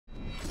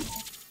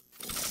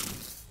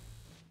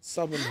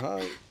Summon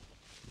high.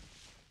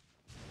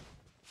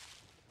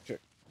 Okay.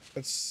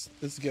 Let's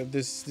get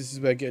this. This is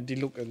where I get the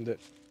look and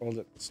all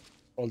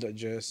that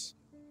jazz.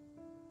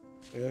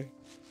 Okay.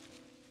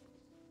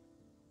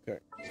 Okay.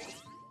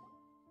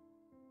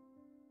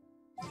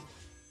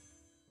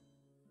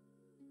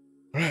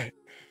 Alright.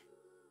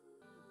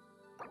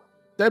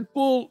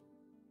 Deadpool.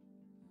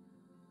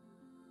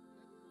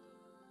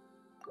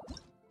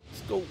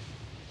 Let's go.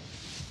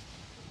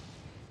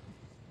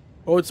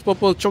 Oh, it's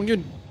purple.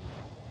 Chongyun.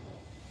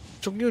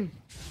 Chongyun.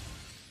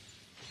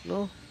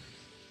 No.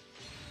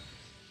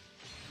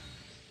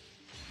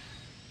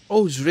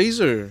 Oh, it's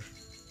Razor.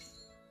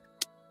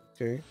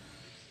 Okay.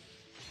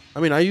 I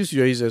mean, I use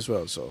Razor as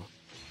well, so.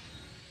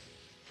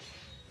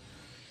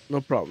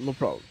 No problem, no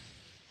problem.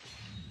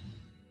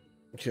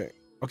 Okay.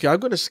 Okay, I'm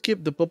gonna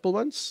skip the purple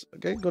ones.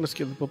 Okay, gonna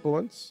skip the purple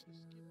ones.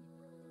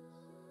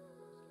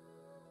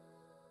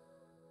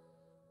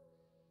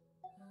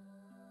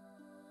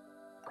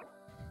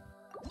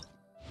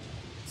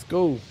 Let's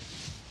go.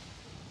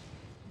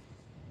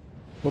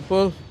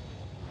 Purple.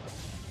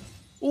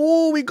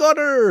 Oh, we got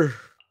her!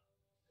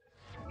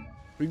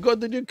 We got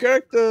the new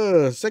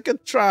character. Second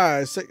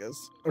try. Second.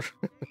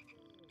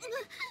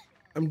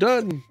 I'm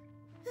done.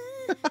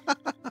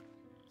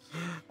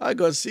 I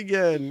got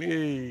Sigan.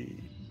 Yay.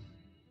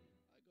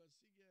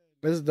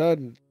 That's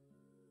done.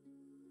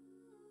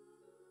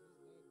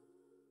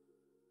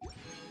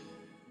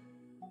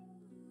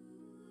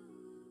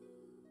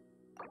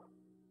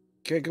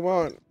 Okay, come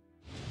on.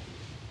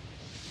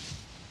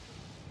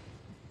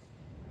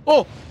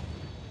 Oh!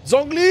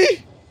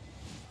 Zhongli!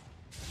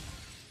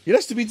 It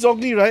has to be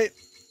Zhongli, right?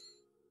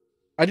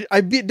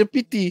 I beat the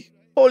PT.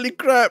 Holy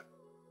crap!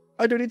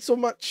 I don't need so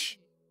much.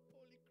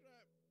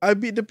 I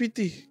beat the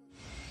PT.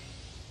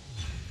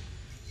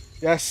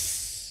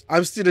 Yes!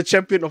 I'm still the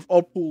champion of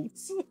all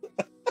pools.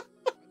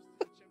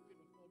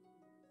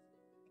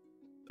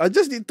 I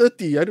just did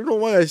 30. I don't know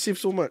why I saved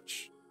so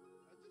much.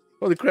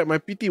 Holy crap, my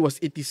PT was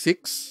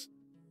 86.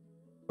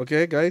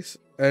 Okay, guys.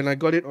 And I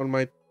got it on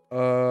my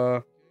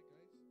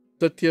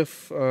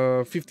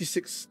 30th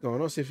 56. No,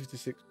 not say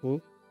 56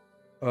 pool.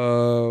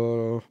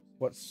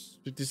 What's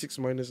 56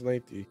 minus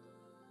 90?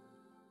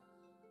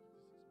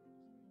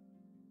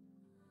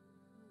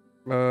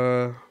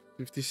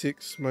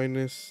 56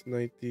 minus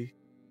 90.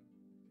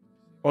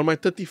 On my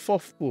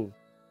 34th pool.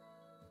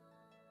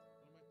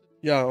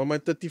 Yeah, on my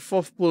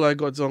 34th pool, I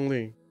got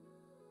Zhongli.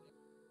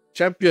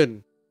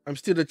 Champion. I'm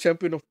still the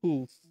champion of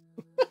pools.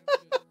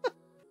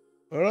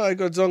 Alright, I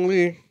got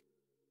Zhongli.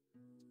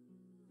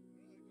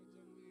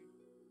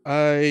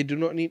 I do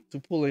not need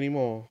to pull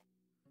anymore.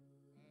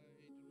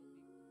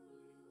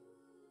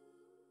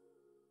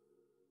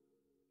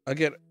 I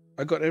got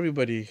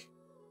everybody.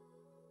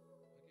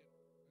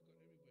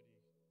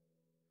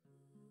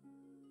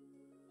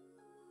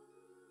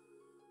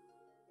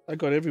 I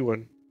got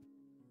everyone.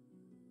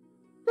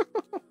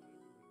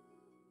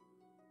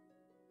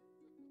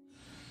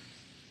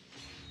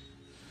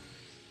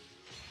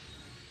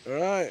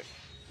 Alright.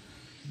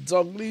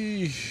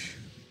 Zhongli.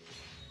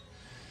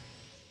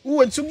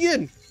 Ooh, and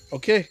Sungyin.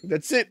 Okay,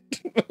 that's it.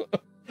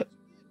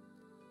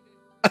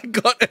 I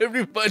got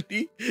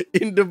everybody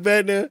in the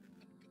banner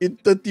in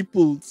 30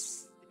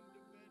 pools.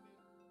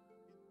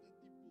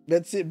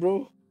 That's it,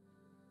 bro.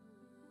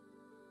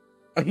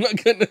 I'm not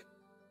gonna.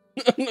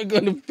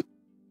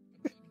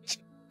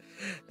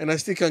 And I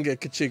still can't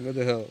get Kaching. What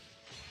the hell?